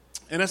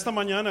En esta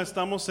mañana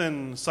estamos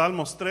en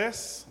Salmos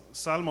 3.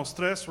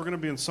 We're going to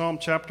be in Psalm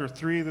chapter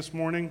 3 this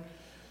morning.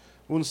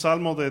 Un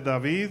salmo de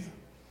David.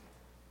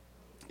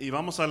 Y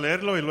vamos a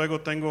leerlo y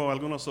luego tengo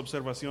algunas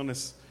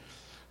observaciones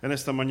en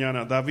esta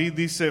mañana. David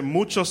dice,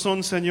 muchos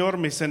son, Señor,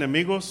 mis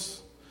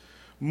enemigos.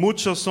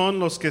 Muchos son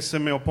los que se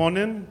me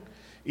oponen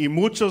y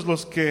muchos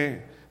los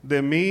que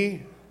de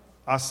mí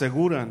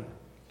aseguran.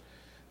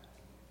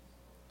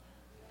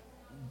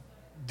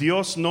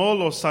 Dios no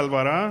los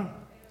salvará,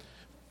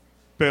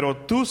 pero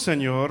tú,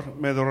 Señor,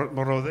 me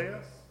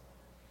rodeas.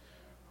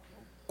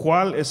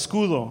 ¿Cuál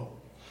escudo?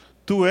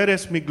 Tú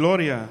eres mi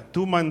gloria,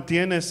 tú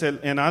mantienes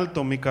en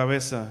alto mi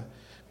cabeza.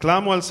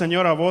 Clamo al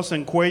Señor a voz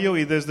en cuello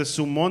y desde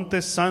su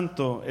monte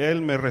santo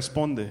Él me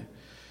responde.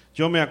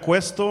 Yo me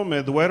acuesto,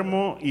 me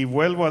duermo y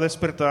vuelvo a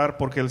despertar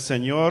porque el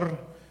Señor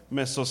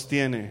me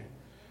sostiene.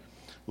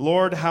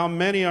 Lord, how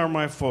many are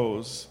my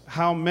foes?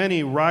 How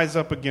many rise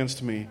up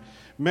against me?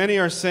 Many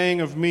are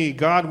saying of me,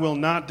 God will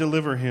not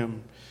deliver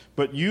him.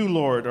 But you,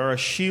 Lord, are a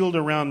shield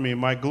around me,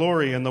 my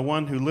glory and the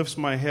one who lifts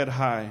my head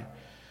high.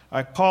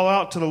 I call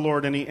out to the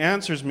Lord, and he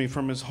answers me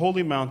from his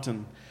holy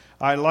mountain.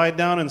 I lie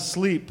down and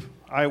sleep.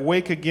 I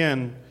wake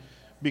again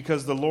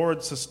because the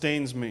Lord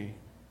sustains me.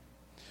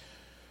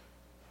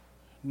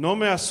 No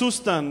me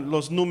asustan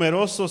los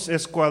numerosos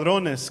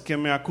escuadrones que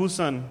me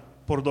acusan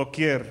por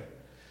doquier.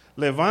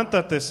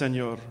 Levántate,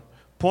 Señor.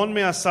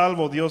 Ponme a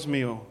salvo, Dios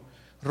mío.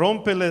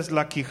 Rómpeles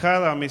la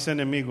quijada a mis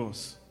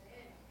enemigos.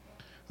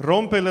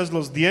 Rómpeles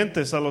los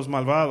dientes a los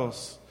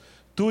malvados.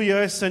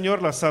 Tuya es,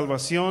 Señor, la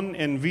salvación.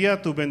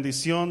 Envía tu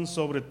bendición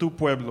sobre tu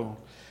pueblo.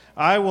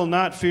 I will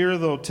not fear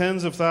though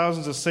tens of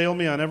thousands assail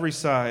me on every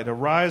side.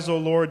 Arise, O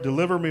Lord,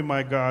 deliver me,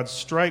 my God.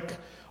 Strike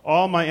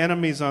all my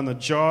enemies on the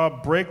jaw.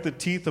 Break the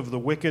teeth of the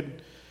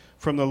wicked.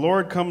 From the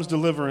Lord comes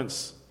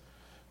deliverance.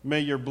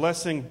 May your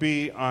blessing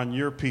be on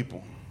your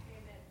people.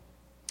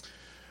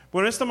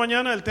 Bueno, esta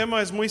mañana el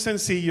tema es muy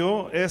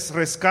sencillo, es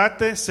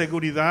rescate,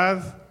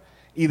 seguridad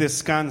y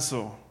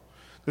descanso.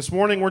 This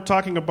morning we're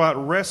talking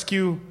about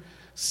rescue,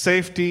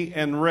 safety,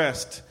 and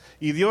rest.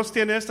 Y Dios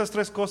tiene estas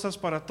tres cosas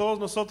para todos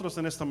nosotros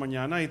en esta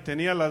mañana y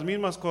tenía las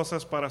mismas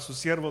cosas para su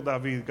siervo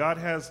David. God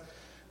has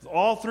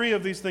all three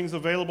of these things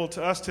available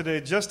to us today,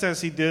 just as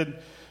he did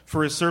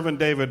for his servant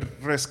David.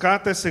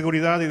 Rescate,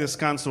 seguridad y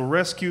descanso.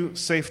 Rescue,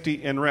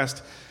 safety, and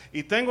rest.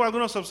 Y tengo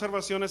algunas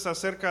observaciones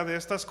acerca de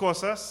estas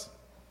cosas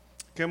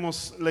que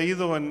hemos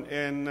leído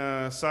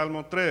en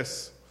Salmo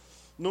 3.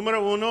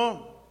 Número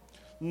uno,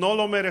 no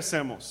lo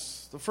merecemos.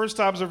 The first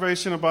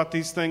observation about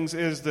these things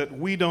is that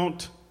we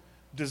don't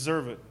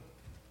deserve it.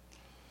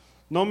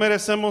 No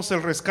merecemos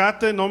el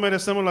rescate, no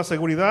merecemos la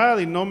seguridad,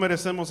 y no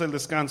merecemos el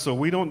descanso.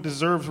 We don't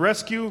deserve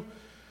rescue,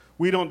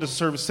 we don't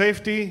deserve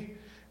safety,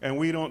 and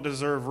we don't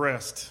deserve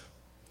rest.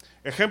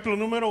 Ejemplo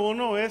número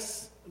uno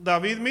es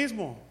David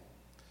mismo.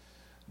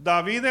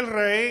 David el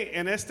rey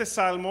en este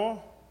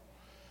salmo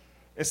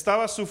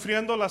estaba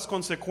sufriendo las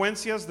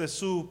consecuencias de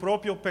su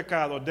propio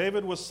pecado.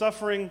 David was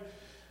suffering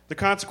the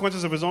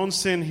consequences of his own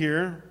sin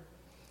here.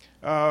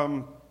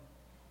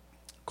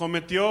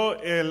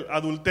 Cometió el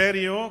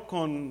adulterio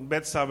con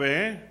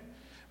Betsabé,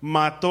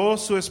 mató a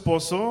su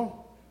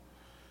esposo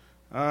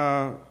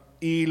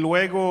y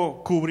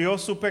luego cubrió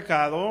su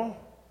pecado.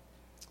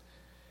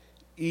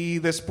 Y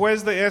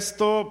después de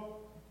esto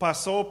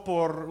pasó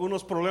por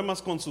unos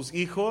problemas con sus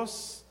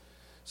hijos.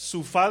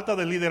 Su falta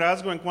de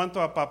liderazgo en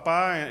cuanto a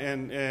papá,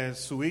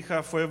 su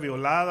hija fue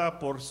violada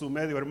por su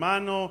medio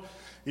hermano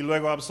y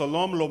luego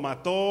Absalom lo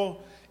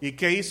mató. ¿Y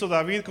qué hizo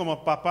David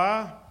como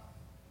papá?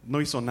 No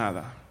hizo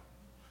nada.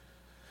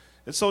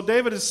 And so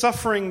David is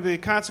suffering the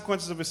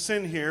consequences of his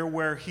sin here,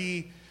 where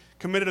he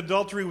committed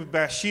adultery with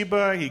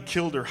Bathsheba, he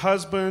killed her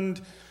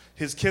husband,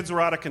 his kids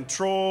were out of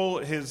control,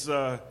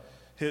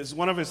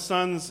 one of his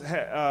sons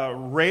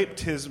raped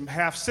his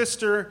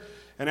half-sister,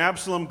 and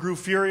Absalom grew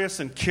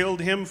furious and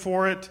killed him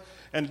for it.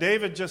 And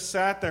David just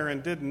sat there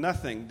and did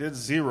nothing, did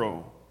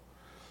zero.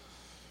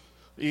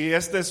 Y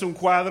este es un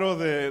cuadro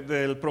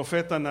del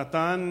profeta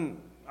Natán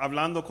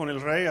hablando con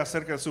el rey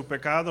acerca de su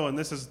pecado. And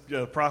this is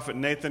the prophet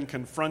Nathan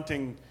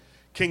confronting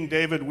King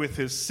David with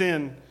his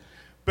sin.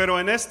 Pero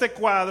en este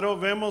cuadro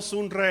vemos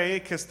un rey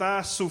que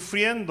está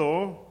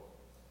sufriendo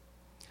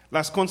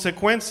las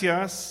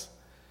consecuencias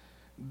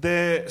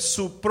de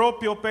su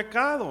propio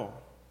pecado.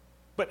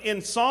 But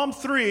in Psalm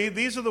 3,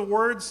 these are the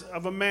words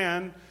of a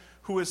man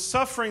who is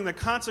suffering the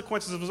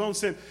consequences of his own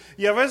sin.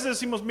 Y a veces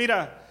decimos,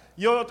 mira,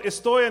 yo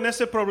estoy en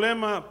ese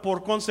problema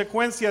por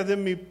consecuencia de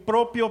mi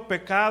propio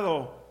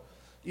pecado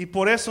y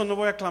por eso no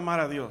voy a clamar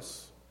a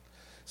Dios.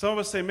 Some of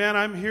us say, man,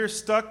 I'm here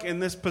stuck in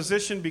this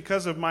position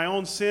because of my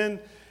own sin,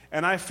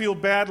 and I feel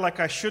bad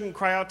like I shouldn't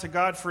cry out to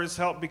God for his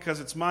help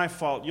because it's my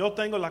fault. Yo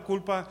tengo la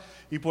culpa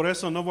y por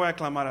eso no voy a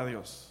clamar a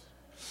Dios.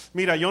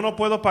 Mira, yo no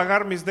puedo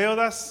pagar mis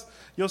deudas.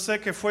 Yo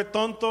sé que fue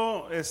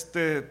tonto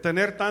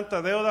tener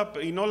tanta deuda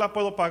y no la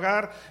puedo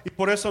pagar y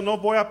por eso no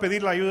voy a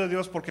pedir la ayuda de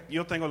Dios porque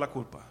yo tengo la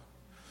culpa.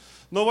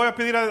 No voy a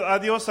pedir a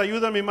Dios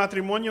ayuda en mi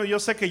matrimonio. Yo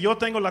sé que yo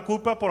tengo la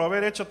culpa por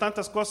haber hecho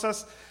tantas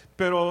cosas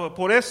pero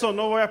por eso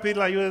no voy a pedir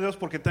la ayuda de Dios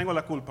porque tengo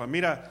la culpa.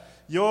 Mira,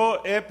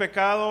 yo he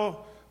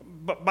pecado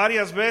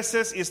varias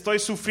veces y estoy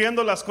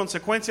sufriendo las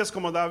consecuencias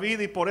como David,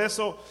 y por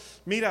eso,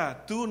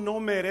 mira, tú no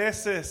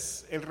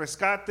mereces el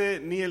rescate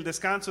ni el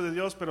descanso de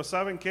Dios, pero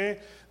 ¿saben qué?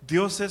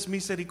 Dios es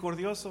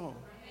misericordioso.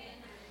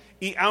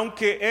 Y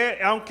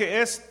aunque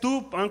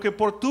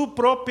por tu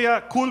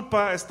propia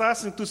culpa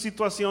estás en tu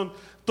situación,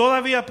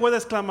 todavía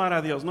puedes clamar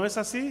a Dios, ¿no es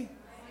así?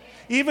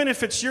 Even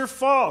if it's your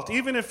fault,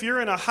 even if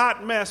you're in a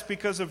hot mess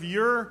because of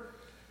your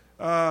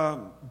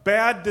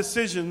bad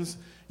decisions,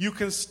 you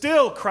can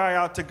still cry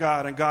out to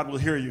God and God will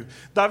hear you.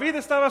 David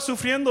estaba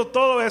sufriendo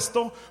todo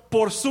esto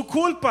por su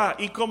culpa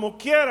y como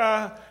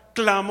quiera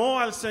clamó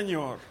al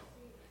Señor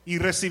y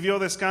recibió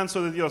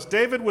descanso de Dios.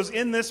 David was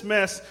in this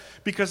mess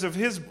because of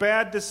his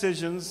bad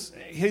decisions,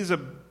 his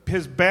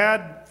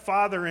bad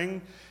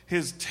fathering,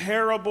 his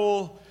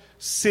terrible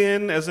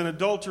sin as an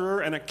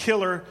adulterer and a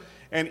killer,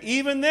 and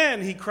even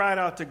then he cried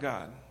out to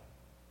God.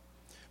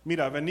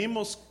 Mira,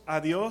 venimos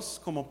a Dios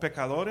como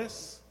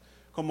pecadores,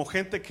 como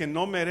gente que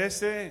no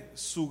merece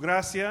su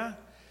gracia,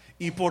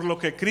 y por lo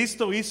que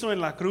Cristo hizo en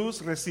la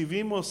cruz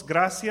recibimos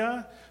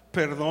gracia,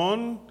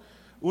 perdón,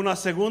 una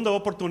segunda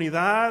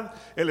oportunidad,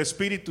 el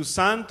Espíritu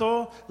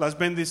Santo, las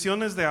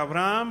bendiciones de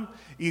Abraham,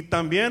 y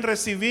también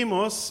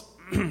recibimos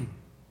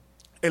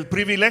el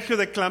privilegio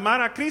de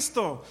clamar a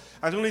Cristo.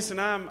 Algunos dicen,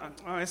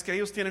 es que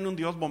ellos tienen un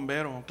Dios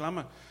bombero,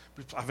 clama.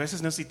 A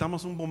veces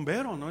necesitamos un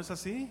bombero, ¿no es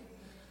así?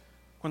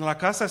 Cuando la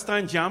casa está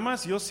en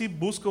llamas, yo sí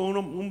busco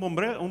un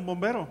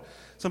bombero.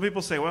 Some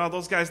people say, well,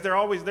 those guys, they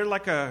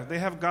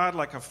have God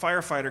like a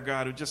firefighter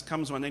God who just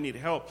comes when they need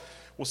help.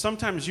 Well,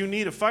 sometimes you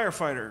need a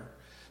firefighter.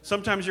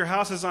 Sometimes your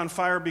house is on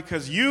fire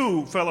because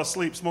you fell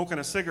asleep smoking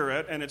a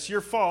cigarette and it's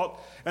your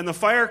fault, and the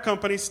fire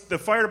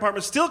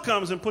department still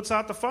comes and puts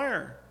out the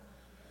fire.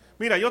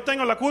 Mira, yo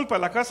tengo la culpa,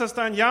 la casa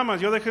está en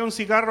llamas, yo dejé un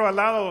cigarro al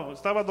lado,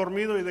 estaba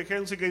dormido y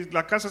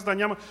la casa está en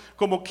llamas.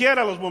 Como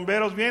quiera, los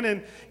bomberos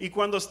vienen, y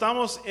cuando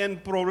estamos en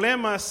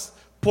problemas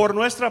por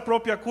nuestra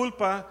propia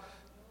culpa,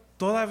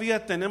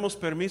 todavía tenemos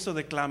permiso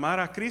de clamar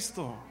a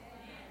Cristo.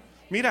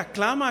 Mira,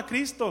 clama a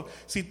Cristo.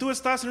 Si tú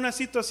estás en una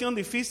situación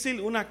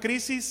difícil, una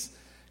crisis,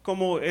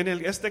 como en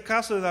este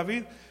caso de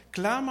David,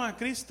 clama a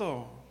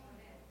Cristo.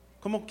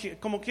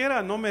 Como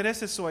quiera, no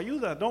mereces su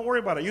ayuda. Don't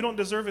worry about it. You don't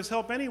deserve his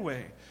help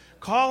anyway.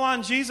 Call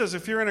on Jesus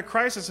if you're in a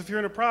crisis, if you're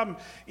in a problem,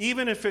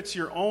 even if it's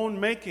your own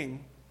making,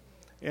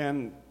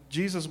 and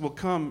Jesus will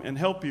come and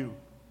help you.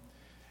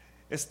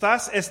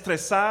 ¿Estás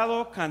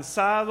estresado,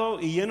 cansado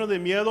y lleno de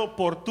miedo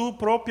por tu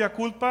propia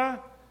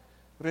culpa?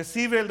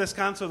 Recibe el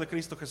descanso de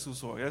Cristo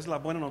Jesús hoy. Es la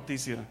buena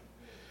noticia.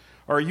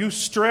 Are you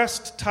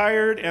stressed,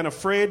 tired, and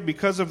afraid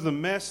because of the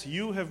mess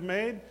you have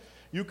made?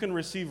 You can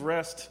receive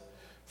rest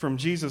from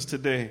Jesus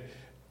today.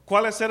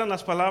 ¿Cuáles eran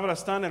las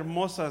palabras tan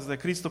hermosas de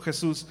Cristo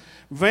Jesús?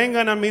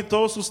 Vengan a mí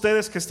todos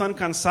ustedes que están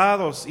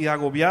cansados y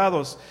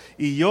agobiados,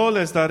 y yo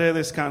les daré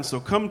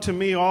descanso. Come to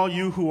me, all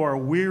you who are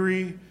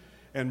weary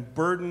and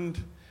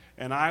burdened,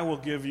 and I will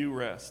give you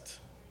rest.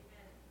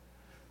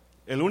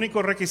 El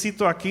único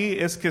requisito aquí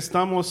es que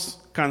estamos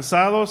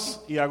cansados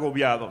y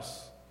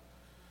agobiados.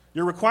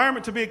 Your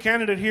requirement to be a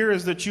candidate here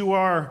is that you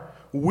are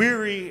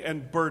weary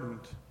and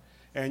burdened,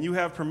 and you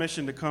have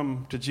permission to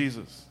come to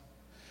Jesus.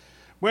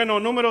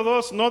 Bueno, número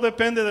dos, no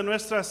depende de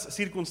nuestras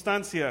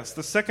circunstancias.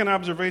 The second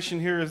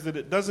observation here is that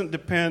it doesn't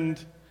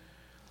depend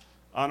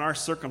on our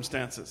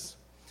circumstances.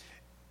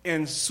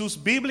 En sus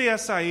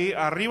Biblias ahí,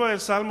 arriba del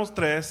Salmos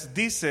 3,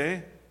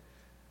 dice,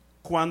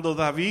 cuando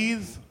David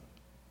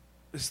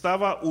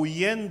estaba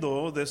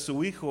huyendo de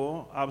su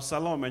hijo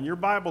Absalom. And your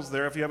Bible's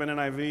there, if you have an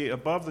NIV,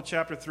 above the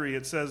chapter 3,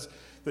 it says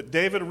that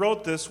David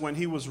wrote this when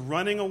he was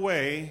running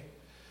away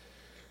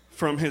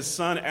from his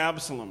son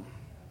Absalom.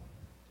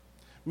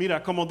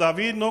 Mira, como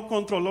David no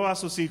controló a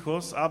sus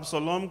hijos,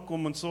 Absalom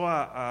comenzó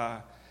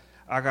a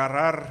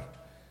agarrar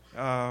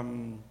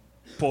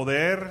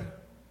poder,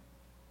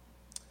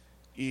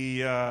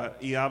 y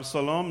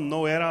Absalom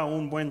no era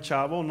un buen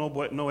chavo,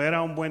 no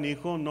era un buen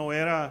hijo, no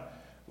era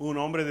un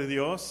hombre de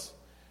Dios,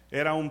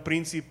 era un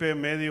príncipe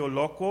medio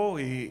loco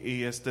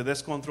y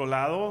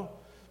descontrolado,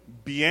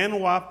 bien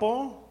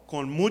guapo,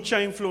 con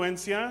mucha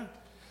influencia.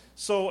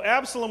 So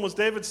Absalom was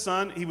David's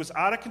son. He was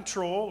out of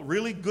control,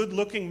 really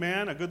good-looking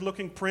man, a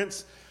good-looking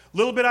prince, a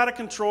little bit out of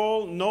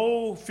control,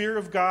 no fear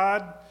of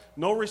God,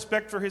 no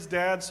respect for his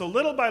dad. So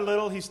little by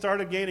little, he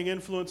started gaining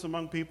influence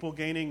among people,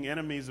 gaining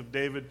enemies of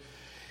David.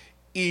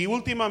 Y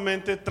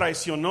últimamente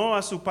traicionó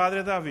a su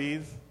padre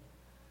David,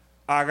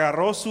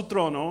 agarró su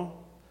trono,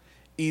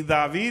 y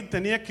David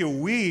tenía que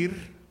huir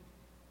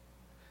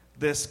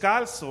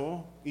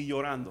descalzo y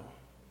llorando.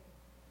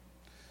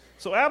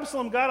 So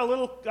Absalom got a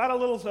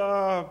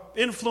little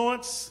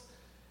influence.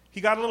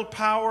 He got a little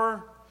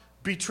power,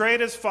 betrayed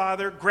his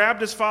father,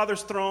 grabbed his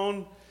father's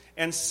throne,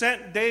 and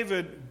sent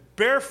David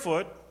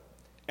barefoot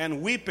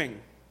and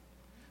weeping.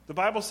 The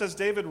Bible says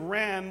David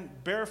ran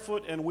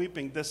barefoot and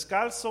weeping,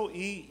 descalzo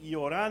y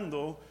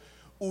llorando,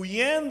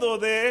 huyendo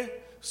de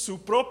su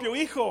propio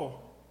hijo.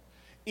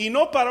 Y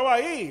no paró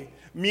ahí.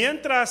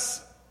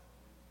 Mientras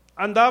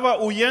andaba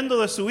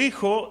huyendo de su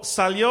hijo,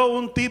 salió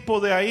un tipo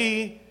de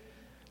ahí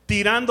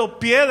tirando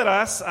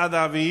piedras a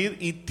David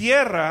y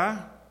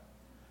tierra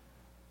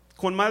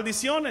con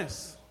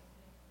maldiciones.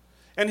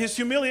 And his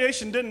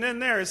humiliation didn't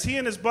end there. As he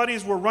and his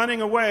buddies were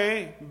running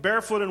away,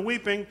 barefoot and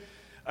weeping,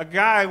 a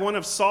guy, one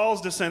of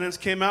Saul's descendants,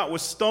 came out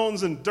with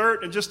stones and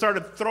dirt and just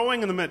started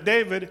throwing them at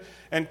David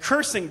and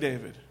cursing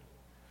David.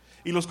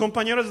 Y los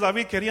compañeros de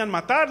David querían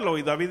matarlo,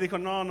 y David dijo,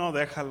 no,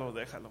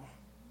 déjalo.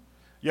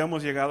 Ya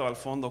hemos llegado al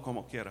fondo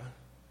como quiera.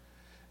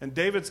 And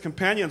David's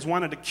companions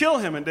wanted to kill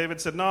him, and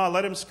David said, no,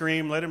 let him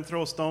scream, let him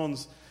throw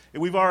stones.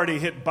 We've already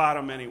hit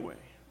bottom anyway.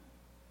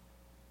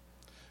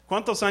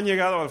 ¿Cuántos han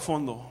llegado al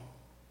fondo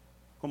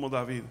como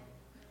David?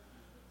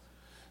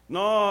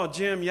 No,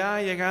 Jim, ya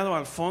he llegado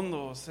al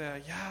fondo. O sea,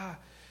 ya.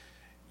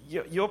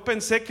 Yo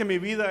pensé que mi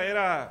vida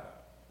era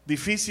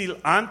difícil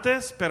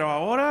antes, pero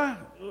ahora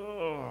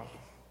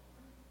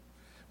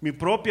mi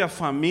propia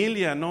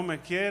familia no me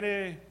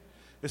quiere.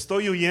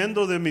 Estoy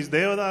huyendo de mis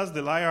deudas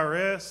del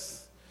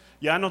IRS.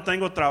 Ya no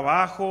tengo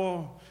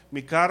trabajo.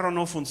 Mi carro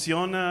no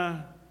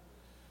funciona.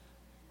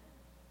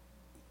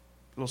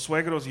 Los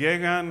suegros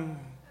llegan.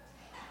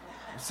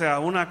 O sea,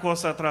 una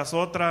cosa tras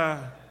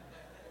otra.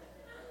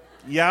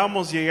 Ya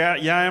hemos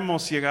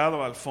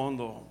llegado al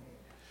fondo.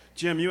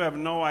 Jim, you have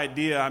no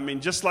idea. I mean,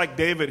 just like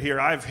David here,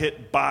 I've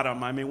hit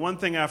bottom. I mean, one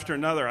thing after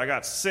another. I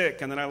got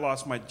sick, and then I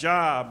lost my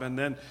job, and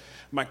then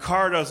my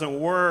car doesn't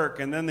work,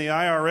 and then the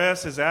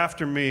IRS is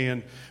after me,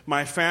 and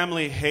my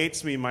family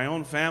hates me, my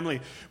own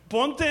family.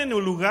 Ponte en el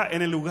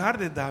lugar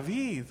de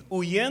David,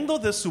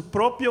 huyendo de su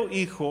propio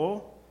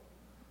hijo,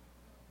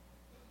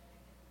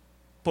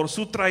 por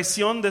su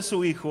traición de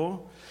su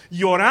hijo,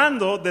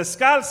 llorando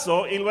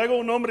descalzo, y luego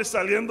un hombre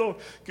saliendo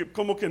que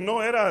como que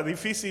no era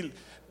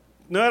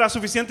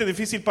suficiente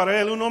difícil para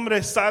él. Un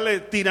hombre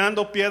sale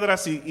tirando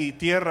piedras y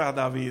tierra a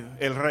David,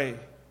 el rey.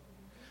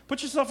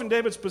 Put yourself in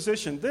David's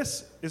position.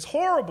 This is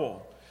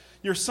horrible.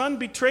 Your son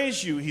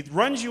betrays you. He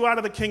runs you out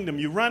of the kingdom.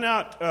 You run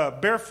out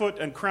barefoot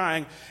and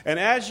crying. And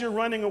as you're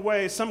running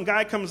away, some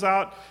guy comes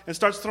out and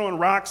starts throwing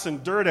rocks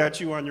and dirt at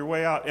you on your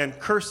way out and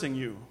cursing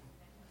you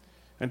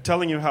and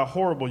telling you how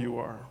horrible you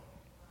are.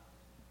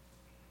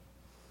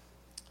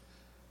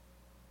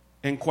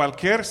 En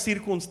cualquier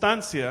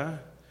circunstancia,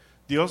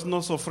 Dios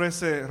nos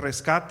ofrece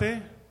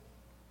rescate,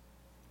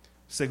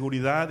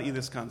 seguridad y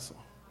descanso.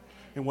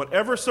 In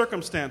whatever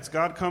circumstance,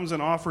 God comes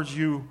and offers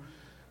you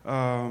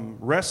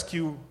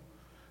rescue,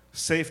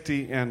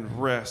 safety,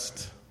 and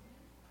rest.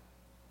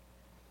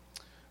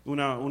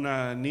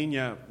 Una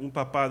niña, un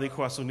papá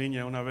dijo a su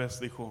niña una vez,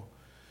 dijo,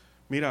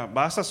 mira,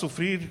 vas a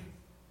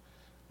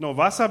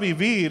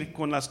vivir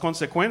con las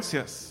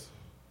consecuencias.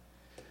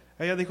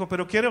 Ella dijo,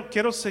 pero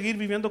quiero seguir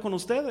viviendo con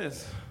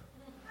ustedes.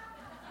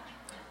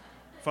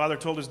 Father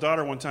told his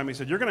daughter one time, he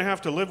said, you're going to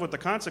have to live with the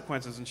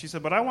consequences. And she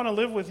said, but I want to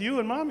live with you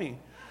and mommy.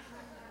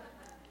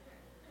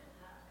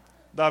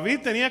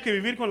 David tenía que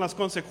vivir con las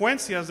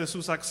consecuencias de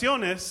sus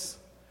acciones,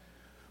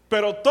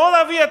 pero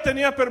todavía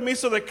tenía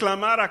permiso de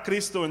clamar a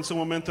Cristo en su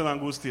momento de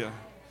angustia.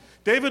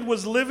 David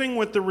was living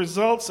with the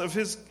results of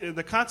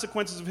the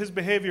consequences of his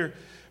behavior,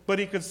 but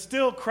he could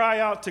still cry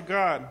out to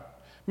God.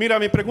 Mira,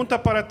 mi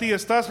pregunta para ti,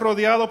 ¿estás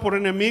rodeado por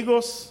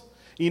enemigos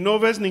y no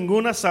ves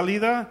ninguna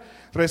salida?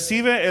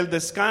 Recibe el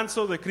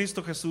descanso de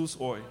Cristo Jesús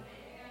hoy.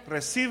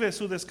 Recibe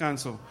su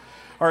descanso.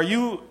 Are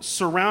you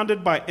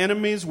surrounded by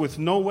enemies with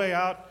no way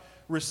out?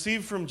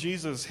 Receive from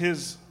Jesus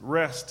his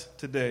rest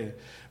today.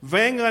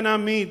 Vengan a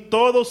mí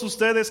todos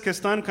ustedes que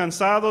están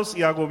cansados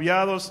y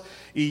agobiados,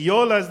 y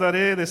yo les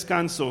daré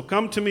descanso.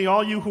 Come to me,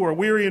 all you who are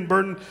weary and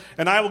burdened,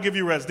 and I will give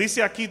you rest. Dice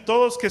aquí,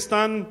 todos que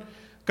están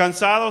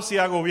cansados y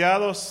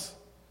agobiados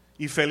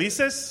y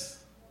felices.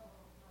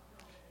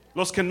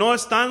 Los que no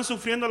están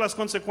sufriendo las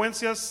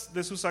consecuencias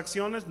de sus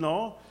acciones,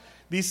 no.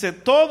 Dice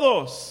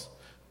todos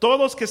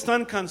que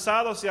están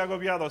cansados y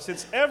agobiados.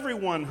 It's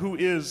everyone who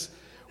is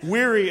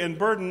weary and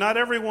burdened, not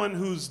everyone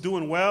who's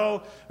doing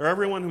well, or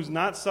everyone who's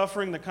not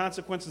suffering the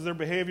consequences of their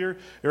behavior,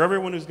 or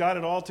everyone who's got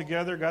it all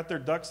together, got their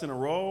ducks in a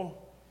row.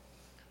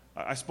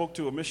 I spoke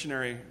to a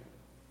missionary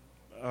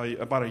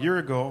about a year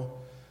ago,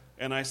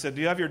 and I said,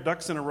 do you have your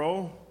ducks in a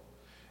row?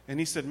 And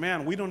he said,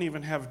 man, we don't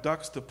even have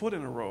ducks to put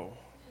in a row.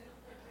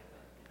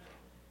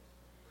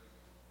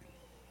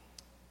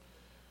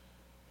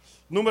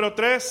 Número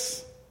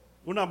 3,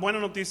 una buena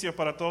noticia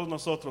para todos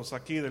nosotros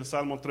aquí del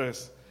Salmo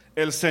 3.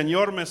 El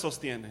Señor me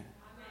sostiene.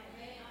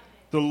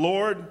 The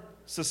Lord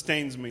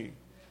sustains me.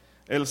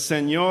 El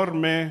Señor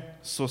me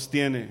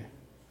sostiene.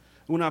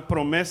 Una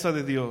promesa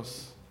de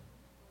Dios.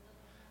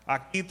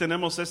 Aquí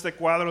tenemos este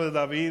cuadro de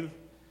David.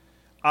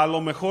 A lo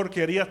mejor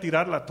quería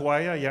tirar la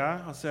toalla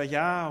ya.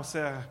 O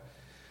sea,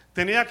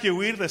 tenía que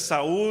huir de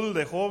Saúl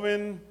de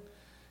joven.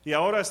 Y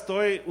ahora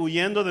estoy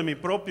huyendo de mi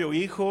propio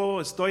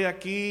hijo. Estoy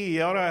aquí y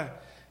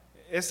ahora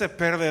ese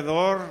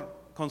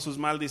perdedor con sus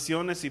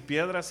maldiciones y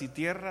piedras y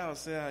tierra, o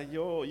sea,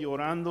 yo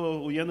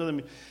llorando, huyendo de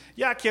mí.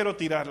 Ya quiero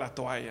tirar la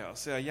toalla, o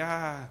sea,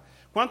 ya.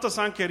 ¿Cuántos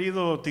han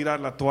querido tirar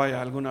la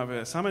toalla alguna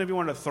vez? How many of you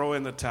want to throw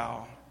in the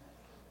towel?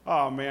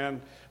 Oh,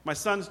 man, my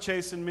son's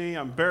chasing me.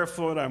 I'm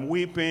barefoot. I'm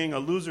weeping. A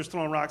loser's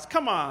throwing rocks.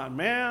 Come on,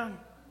 man.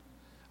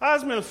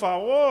 Hazme el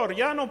favor.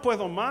 Ya no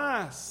puedo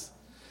más.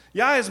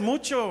 Ya es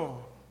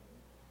mucho.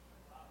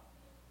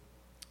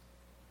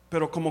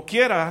 Pero como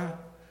quiera,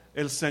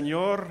 el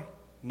Señor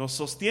nos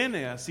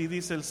sostiene. Así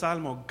dice el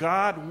Salmo.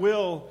 God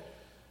will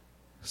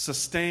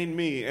sustain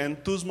me. En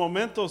tus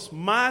momentos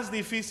más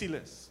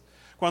difíciles,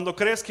 cuando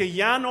crees que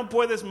ya no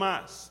puedes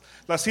más,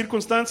 las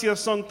circunstancias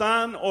son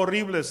tan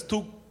horribles,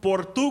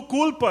 por tu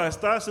culpa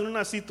estás en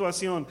una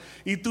situación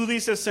y tú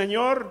dices,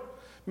 Señor,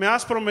 me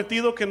has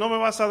prometido que no me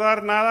vas a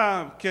dar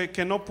nada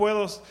que no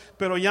puedo,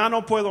 pero ya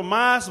no puedo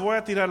más, voy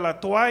a tirar la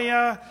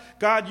toalla.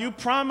 God, you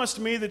promised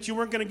me that you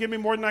weren't going to give me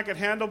more than I could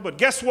handle, but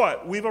guess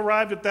what? We've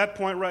arrived at that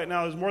point right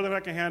now. There's more than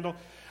I can handle.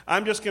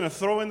 I'm just going to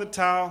throw in the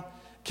towel.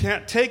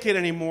 Can't take it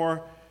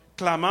anymore.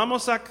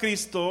 Clamamos a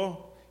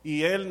Cristo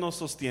y Él nos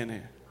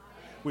sostiene.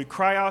 We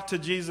cry out to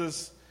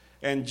Jesus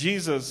and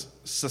Jesus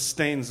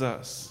sustains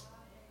us.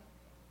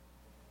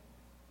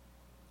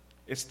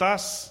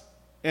 ¿Estás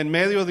en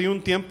medio de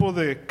un tiempo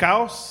de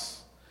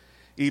caos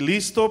y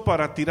listo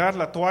para tirar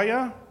la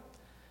toalla?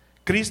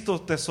 Cristo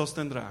te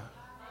sostendrá.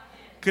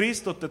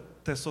 Cristo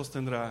te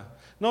sostendrá.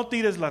 No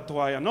tires la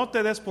toalla, no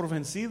te des por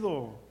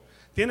vencido.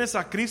 Tienes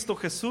a Cristo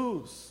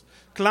Jesús.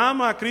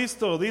 Clama a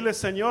Cristo, dile,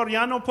 Señor,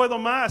 ya no puedo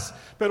más,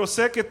 pero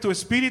sé que tu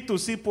espíritu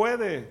sí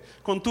puede.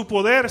 Con tu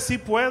poder sí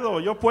puedo.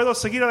 Yo puedo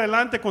seguir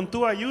adelante con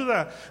tu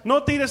ayuda.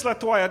 No tires la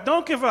toalla.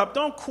 Don't give up.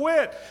 Don't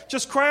quit.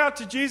 Just cry out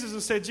to Jesus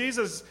and say,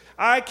 Jesus,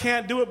 I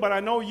can't do it, but I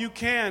know you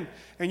can.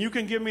 And you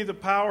can give me the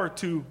power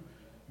to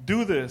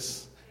do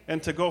this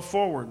and to go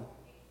forward.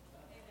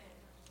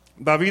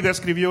 David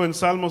escribió en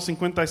Salmo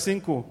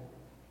 55,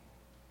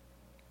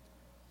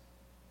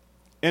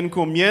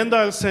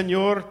 encomienda al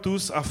Señor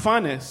tus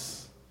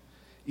afanes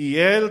y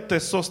Él te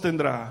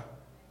sostendrá.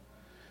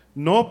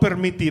 No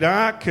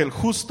permitirá que el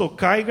justo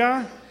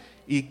caiga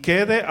y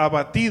quede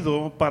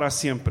abatido para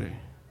siempre.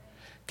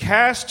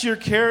 Cast your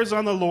cares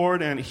on the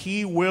Lord and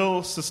He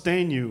will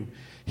sustain you.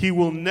 He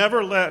will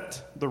never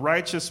let the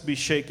righteous be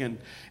shaken.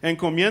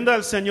 Encomienda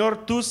al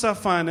Señor tus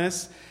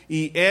afanes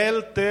y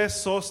Él te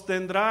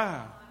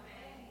sostendrá.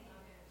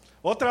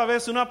 Otra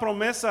vez una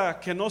promesa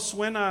que no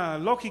suena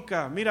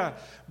lógica. Mira,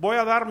 voy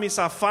a dar mis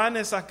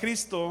afanes a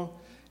Cristo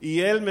y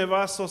Él me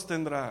va a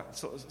sostener.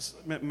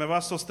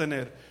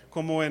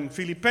 Como en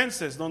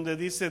Filipenses, donde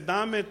dice,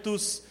 dame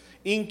tus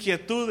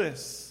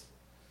inquietudes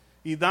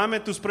y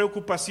dame tus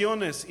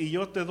preocupaciones y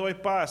yo te doy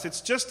paz.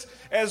 It's just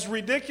as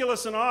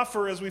ridiculous an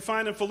offer as we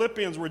find in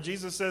Philippians, where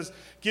Jesus says,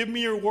 give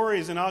me your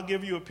worries and I'll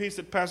give you a peace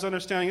that passes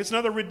understanding. It's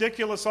another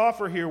ridiculous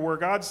offer here where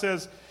God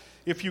says,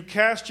 if you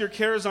cast your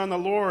cares on the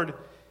Lord,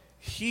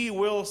 He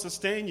will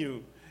sustain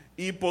you.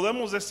 Y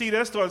podemos decir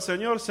esto al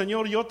Señor,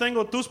 Señor, yo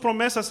tengo tus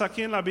promesas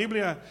aquí en la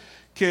Biblia,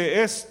 que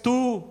es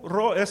tu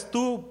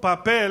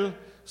papel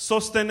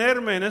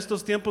sostenerme en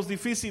estos tiempos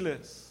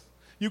difíciles.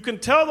 You can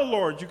tell the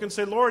Lord, you can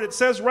say, Lord, it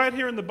says right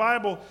here in the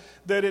Bible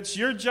that it's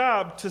your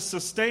job to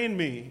sustain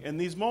me in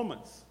these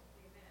moments.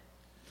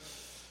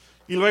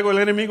 Y luego el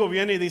enemigo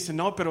viene y dice,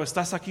 no, pero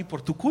estás aquí por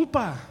tu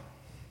culpa.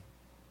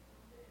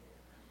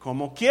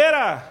 Como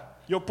quiera,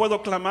 yo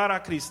puedo clamar a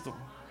Cristo.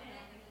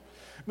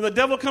 The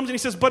devil comes and he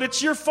says, but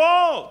it's your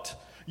fault.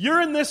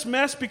 You're in this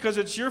mess because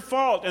it's your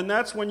fault. And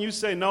that's when you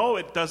say, no,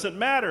 it doesn't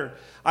matter.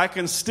 I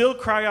can still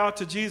cry out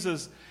to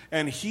Jesus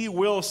and He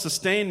will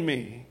sustain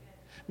me.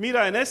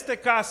 Mira, en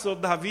este caso,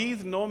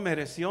 David no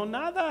mereció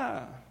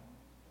nada.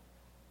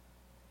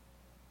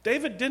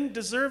 David didn't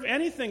deserve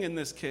anything in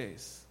this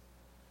case.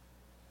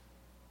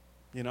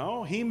 You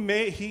know, he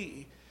made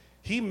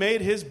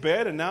his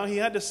bed and now he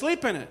had to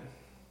sleep in it.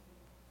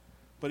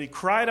 But he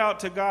cried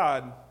out to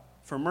God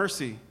for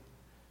mercy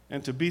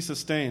and to be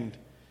sustained.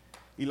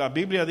 Y la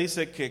Biblia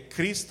dice que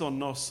Cristo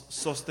nos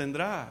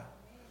sostendrá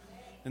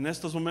en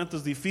estos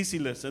momentos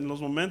difíciles, en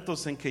los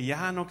momentos en que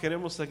ya no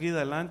queremos seguir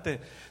adelante.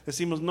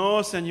 Decimos,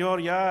 no,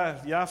 Señor,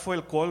 ya fue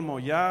el colmo,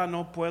 ya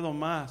no puedo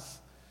más.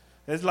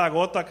 Es la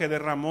gota que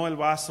derramó el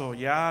vaso,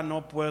 ya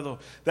no puedo.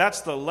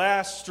 That's the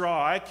last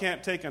straw. I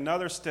can't take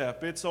another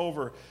step. It's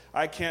over.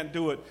 I can't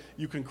do it.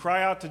 You can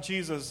cry out to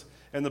Jesus,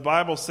 and the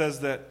Bible says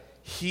that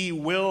He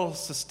will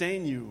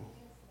sustain you.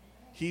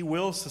 He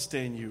will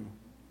sustain you.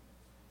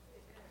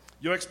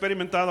 Yo he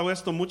experimentado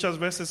esto muchas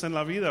veces en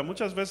la vida.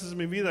 Muchas veces en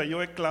mi vida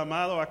yo he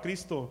clamado a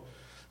Cristo,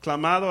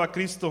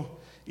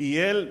 y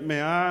Él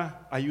me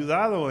ha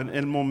ayudado en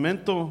el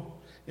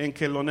momento en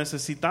que lo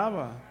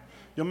necesitaba.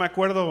 Yo me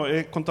acuerdo,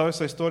 he contado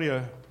esa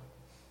historia,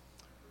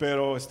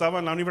 pero estaba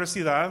en la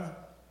universidad,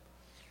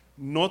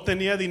 no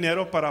tenía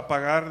dinero para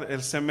pagar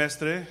el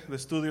semestre de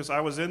estudios.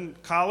 I was in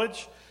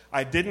college.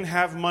 I didn't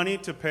have money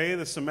to pay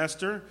the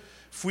semester.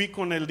 Fui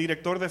con el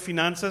director de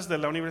finanzas de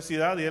la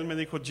universidad y él me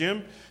dijo,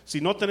 Jim,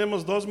 si no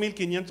tenemos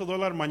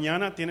 $2,500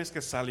 mañana, tienes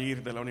que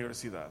salir de la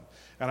universidad.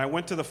 And I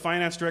went to the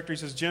finance director. He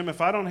says, Jim,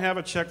 if I don't have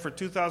a check for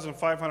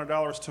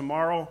 $2,500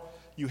 tomorrow,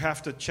 you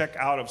have to check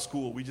out of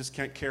school. We just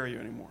can't carry you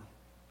anymore.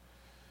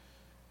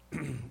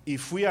 Y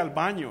fui al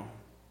baño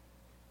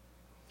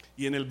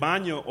y en el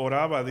baño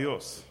oraba a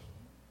Dios,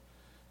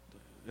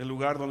 el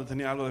lugar donde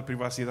tenía algo de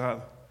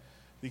privacidad.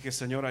 Dije,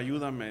 Señor,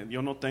 ayúdame,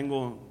 yo no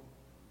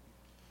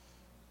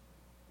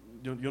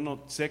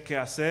sé qué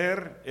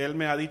hacer, Él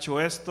me ha dicho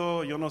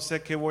esto, yo no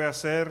sé qué voy a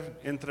hacer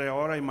entre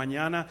ahora y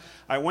mañana.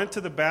 I went to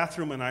the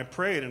bathroom and I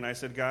prayed and I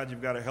said, God,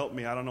 you've got to help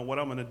me. I don't know what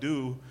I'm going to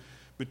do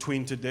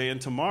between today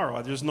and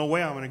tomorrow. There's no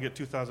way I'm going to get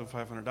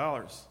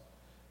 $2,500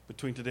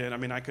 between today and, I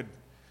mean, I could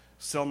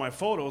sell my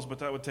photos, but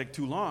that would take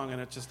too long and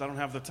I don't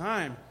have the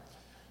time.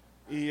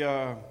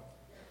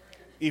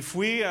 Y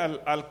fui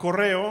al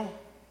correo,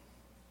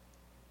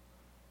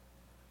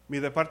 mi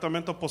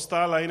departamento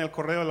postal ahí en el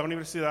correo de la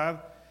universidad,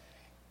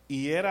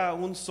 y era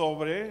un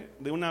sobre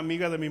de una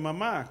amiga de mi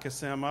mamá que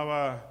se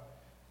llamaba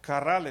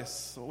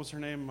Carrales. What was her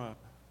name?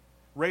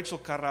 Rachel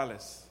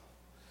Carrales.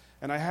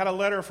 And I had a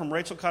letter from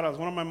Rachel Carrales,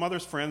 one of my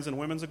mother's friends in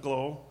Women's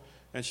Aglow,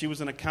 and she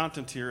was an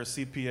accountant here, a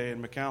CPA in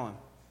McAllen.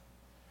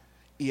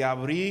 Y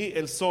abrí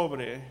el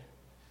sobre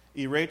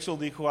y Rachel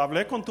dijo,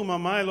 hablé con tu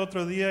mamá el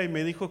otro día y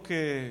me dijo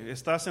que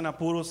estás en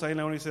apuros ahí en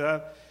la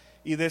universidad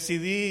y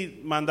decidí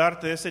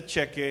mandarte ese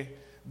cheque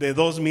de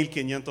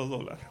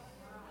 $2,500.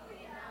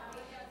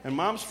 And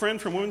Mom's friend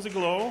from Women's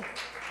Aglow,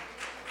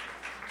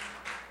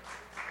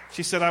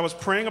 she said, I was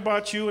praying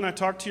about you and I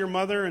talked to your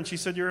mother and she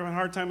said you're having a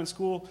hard time in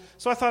school.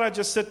 So I thought I'd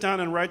just sit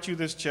down and write you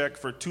this check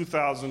for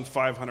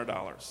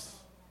 $2,500.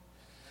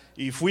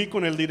 Y fui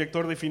con el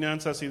director de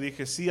finanzas y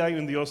dije, sí hay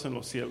un Dios en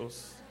los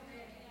cielos.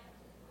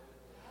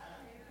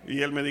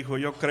 Y él me dijo,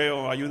 yo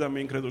creo, ayuda a mi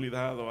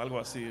incredulidad o algo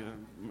así.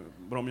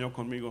 Bromeó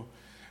conmigo.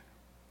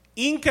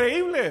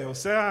 Increíble, o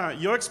sea,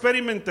 yo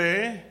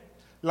experimenté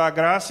la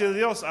gracia de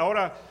Dios.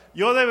 Ahora,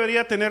 yo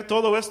debería tener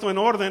todo esto en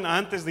orden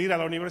antes de ir a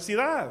la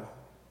universidad.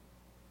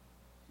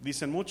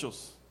 Dicen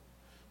muchos.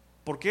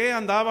 ¿Por qué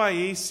andaba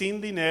ahí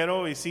sin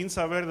dinero y sin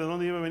saber de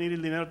dónde iba a venir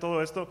el dinero,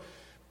 todo esto?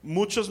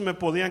 Muchos me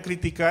podían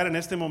criticar en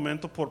este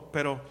momento,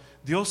 pero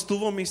Dios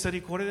tuvo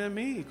misericordia de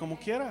mí, como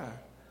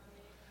quiera.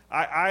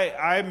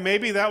 I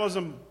maybe that was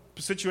a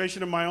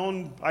situation of my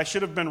own. I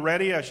should have been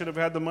ready. I should have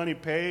had the money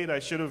paid. I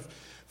should have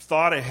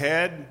thought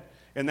ahead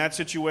in that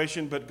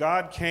situation. But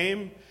God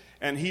came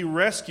and He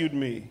rescued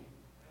me.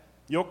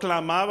 Yo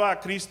clamaba a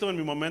Cristo en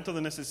mi momento de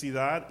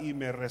necesidad y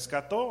me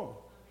rescató.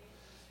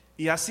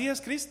 Y así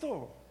es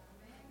Cristo.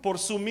 Por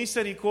su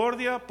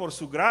misericordia, por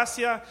su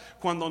gracia,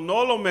 cuando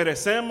no lo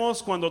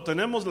merecemos, cuando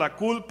tenemos la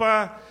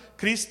culpa,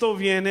 Cristo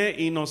viene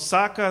y nos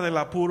saca del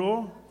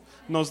apuro,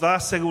 nos da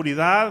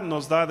seguridad,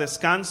 nos da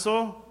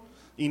descanso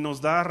y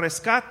nos da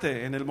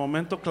rescate en el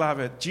momento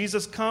clave.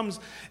 Jesus comes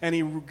and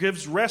He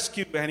gives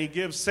rescue and He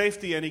gives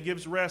safety and He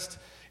gives rest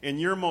in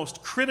your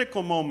most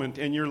critical moment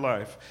in your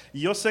life.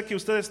 Y yo sé que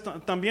ustedes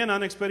también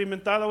han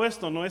experimentado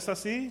esto, ¿no es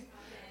así?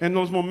 En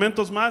los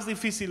momentos más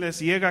difíciles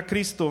llega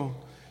Cristo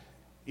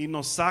y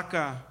nos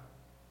saca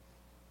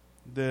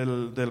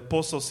del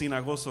pozo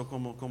cenagoso,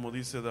 como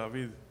dice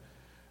David.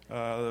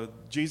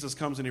 Jesus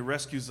comes and He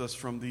rescues us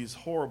from these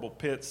horrible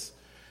pits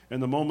in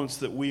the moments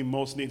that we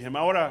most need Him.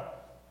 Ahora,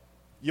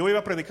 yo iba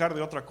a predicar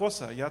de otra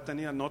cosa, ya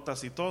tenía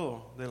notas y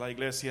todo de la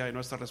iglesia y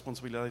nuestra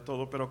responsabilidad y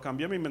todo, pero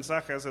cambié mi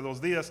mensaje hace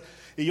 2 días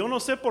y yo no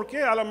sé por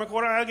qué. A lo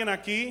mejor hay alguien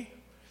aquí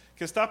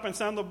que está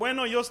pensando,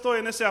 bueno, yo estoy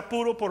en ese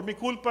apuro por mi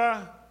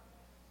culpa.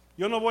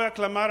 Yo no voy a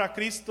clamar a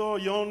Cristo,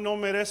 yo no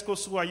merezco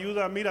su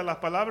ayuda. Mira,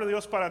 la palabra de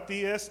Dios para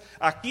ti es,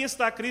 aquí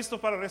está Cristo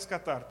para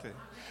rescatarte.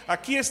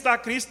 Aquí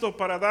está Cristo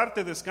para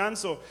darte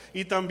descanso.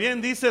 Y también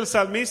dice el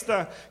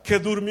salmista que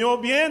durmió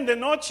bien de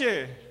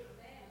noche.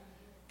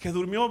 Que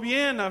durmió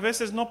bien. A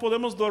veces no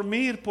podemos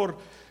dormir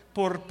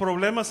por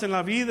problemas en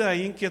la vida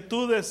e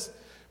inquietudes,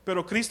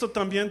 pero Cristo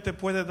también te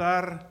puede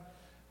dar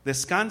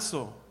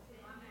descanso,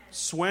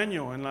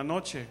 sueño en la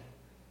noche.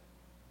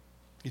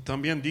 Y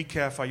también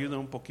decaf ayuda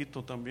un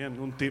poquito también,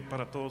 un tip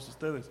para todos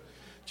ustedes.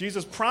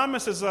 Jesus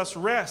promises us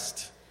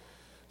rest,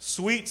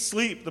 sweet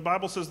sleep. The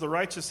Bible says the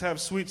righteous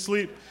have sweet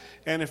sleep.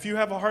 And if you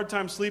have a hard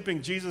time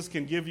sleeping, Jesus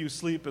can give you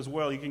sleep as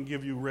well. He can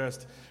give you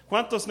rest.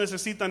 ¿Cuántos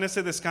necesitan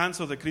ese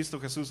descanso de Cristo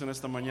Jesús en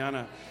esta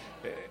mañana?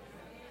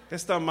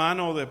 Esta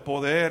mano de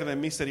poder, de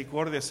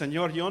misericordia.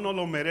 Señor, yo no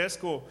lo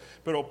merezco,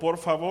 pero por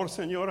favor,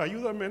 Señor,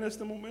 ayúdame en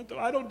este momento.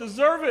 I don't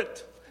deserve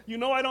it. You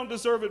know I don't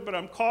deserve it, but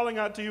I'm calling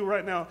out to you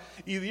right now.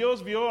 Y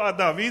Dios vio a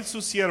David, su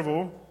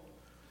siervo,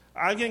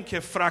 alguien que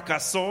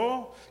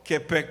fracasó, que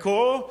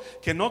pecó,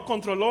 que no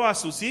controló a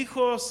sus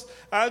hijos,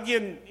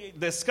 alguien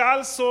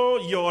descalzo,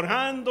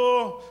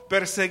 llorando,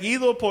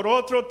 perseguido por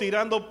otro,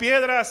 tirando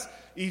piedras,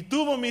 y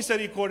tuvo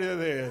misericordia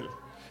de él.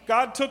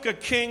 God took a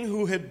king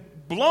who had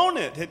blown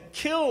it, had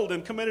killed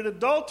and committed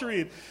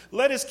adultery,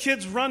 let his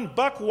kids run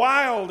buck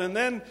wild, and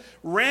then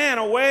ran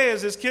away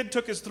as his kid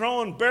took his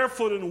throne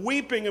barefoot and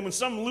weeping, and with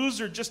some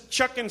loser just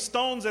chucking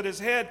stones at his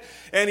head.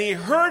 And He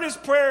heard his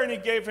prayer and He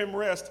gave him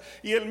rest.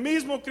 Y el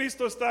mismo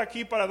Cristo está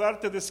aquí para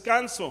darte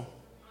descanso.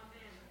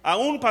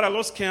 Aún para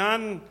los que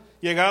han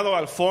llegado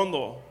al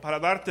fondo, para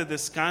darte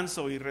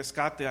descanso y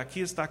rescate.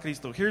 Aquí está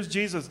Cristo. Here's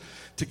Jesus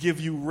to give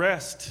you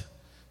rest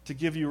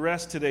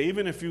today,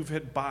 even if you've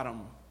hit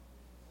bottom.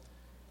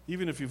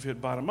 Even if you've hit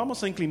bottom.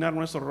 Vamos a inclinar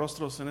nuestros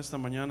rostros en esta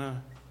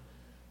mañana.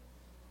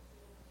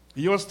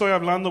 Y yo estoy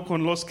hablando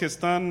con los que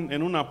están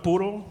en un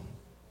apuro,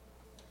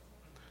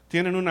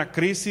 tienen una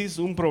crisis,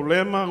 un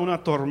problema,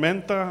 una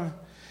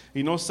tormenta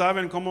y no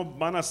saben cómo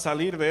van a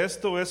salir de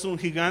esto. Es un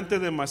gigante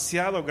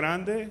demasiado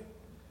grande.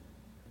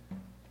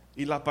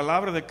 Y la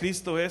palabra de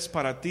Cristo es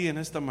para ti en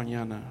esta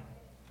mañana.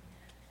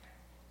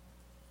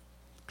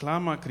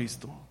 Clama a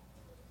Cristo.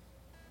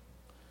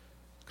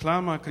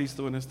 Clama a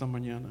Cristo en esta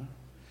mañana.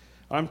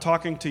 I'm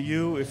talking to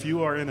you if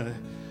you are in a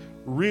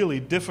really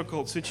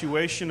difficult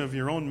situation of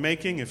your own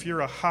making, if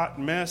you're a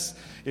hot mess,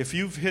 if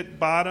you've hit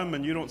bottom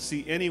and you don't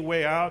see any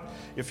way out,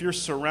 if you're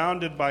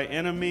surrounded by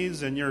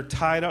enemies and you're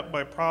tied up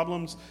by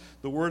problems,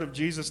 the word of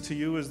Jesus to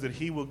you is that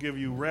He will give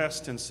you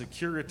rest and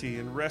security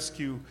and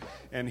rescue,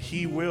 and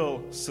He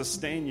will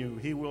sustain you.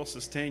 He will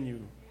sustain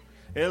you.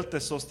 Él te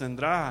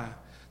sostendrá,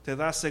 te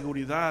da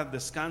seguridad,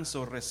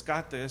 descanso,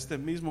 rescate, este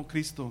mismo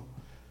Cristo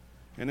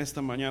en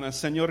esta mañana.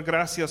 Señor,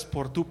 gracias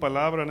por tu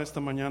palabra en esta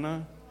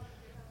mañana.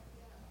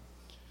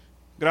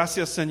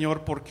 Gracias,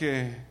 Señor,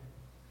 porque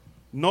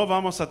no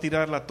vamos a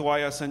tirar la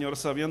toalla, Señor,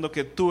 sabiendo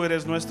que tú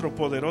eres nuestro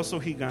poderoso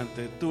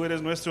gigante. Tú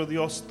eres nuestro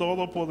Dios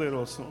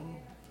todopoderoso.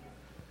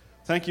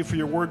 Thank you for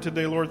your word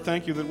today, Lord.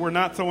 Thank you that we're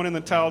not throwing in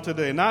the towel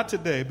today. Not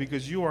today,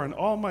 because you are an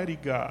almighty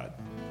God.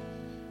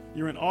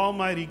 You're an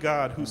almighty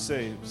God who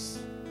saves.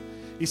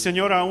 Y,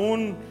 Señor,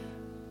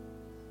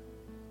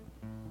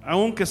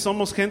 aun que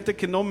somos gente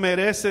que no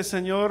merece,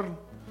 Señor,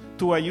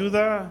 tu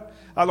ayuda,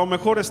 a lo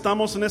mejor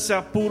estamos en ese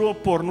apuro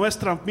por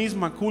nuestra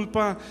misma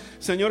culpa.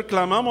 Señor,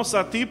 clamamos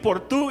a ti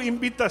por tu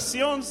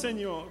invitación,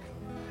 Señor.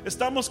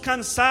 Estamos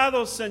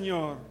cansados,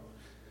 Señor.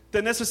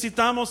 Te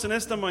necesitamos en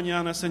esta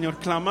mañana, Señor.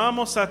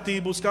 Clamamos a ti,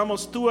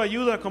 buscamos tu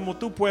ayuda como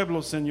tu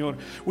pueblo, Señor.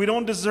 We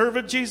don't deserve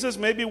it, Jesus.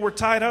 Maybe we're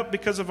tied up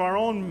because of our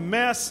own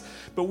mess,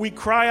 but we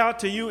cry out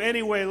to you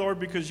anyway, Lord,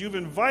 because you've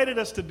invited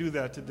us to do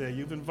that today.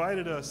 You've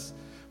invited us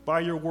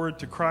by your word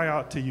to cry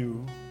out to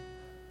you.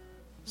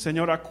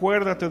 Señor,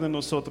 acuérdate de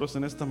nosotros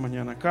en esta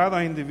mañana,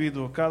 cada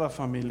individuo, cada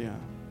familia.